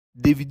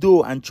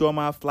Davido and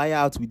Chioma fly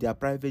out with their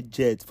private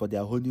jet for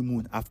their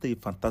honeymoon after a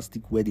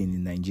fantastic wedding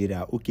in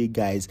Nigeria. Okay,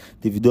 guys,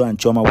 Davido and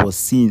Chioma was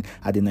seen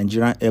at the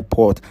Nigerian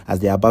airport as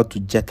they are about to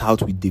jet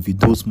out with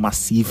Davido's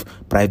massive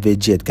private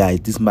jet.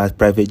 Guys, this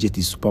private jet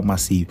is super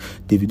massive.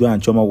 Davido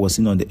and Chioma was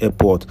seen on the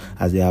airport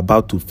as they are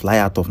about to fly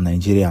out of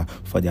Nigeria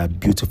for their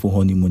beautiful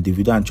honeymoon.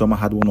 Davido and Chioma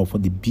had one of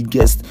the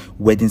biggest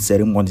wedding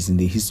ceremonies in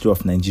the history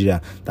of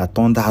Nigeria that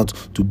turned out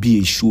to be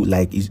a show.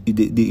 Like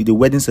the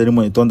wedding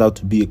ceremony turned out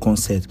to be a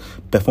concert.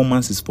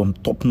 Performances from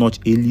top-notch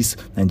A-list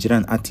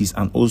Nigerian artists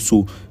and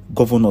also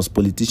governors,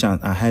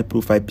 politicians, and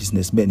high-profile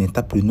businessmen,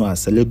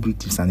 entrepreneurs,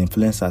 celebrities, and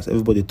influencers.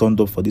 Everybody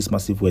turned up for this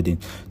massive wedding.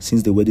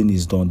 Since the wedding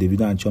is done,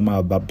 Davido and Chioma are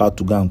about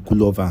to go and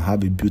cool off and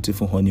have a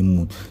beautiful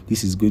honeymoon.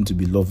 This is going to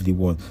be a lovely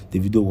one.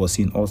 Davido was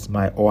seen all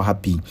smile, all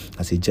happy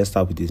as he just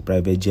out with his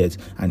private jet,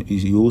 and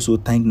he also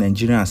thanked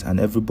Nigerians and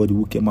everybody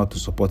who came out to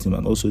support him,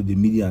 and also the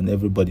media and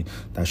everybody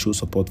that showed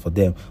support for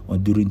them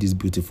during this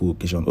beautiful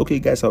occasion. Okay,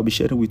 guys, I'll be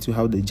sharing with you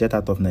how they jet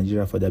out of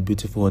Nigeria for their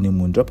beautiful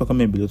honeymoon. Drop a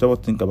comment below. Tell what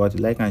you think about it.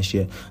 Like and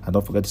share, and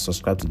don't forget to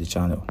subscribe to the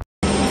channel.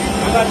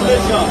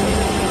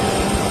 Congratulations.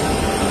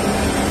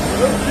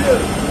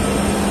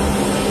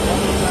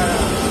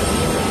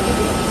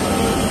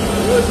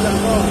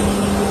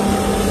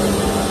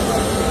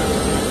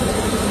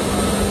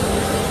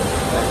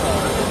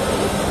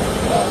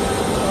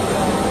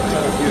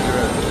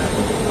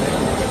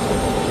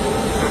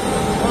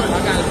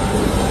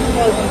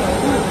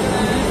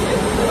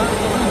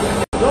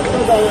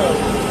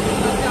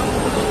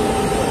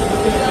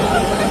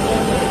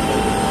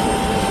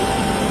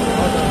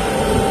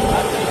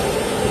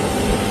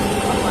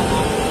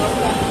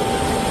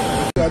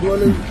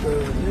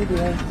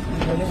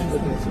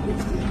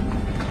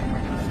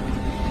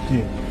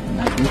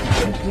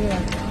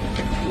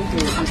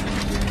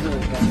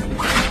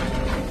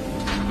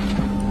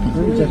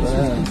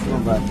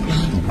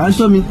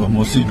 Answer me. I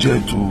must see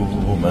jet.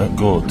 Oh my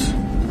God.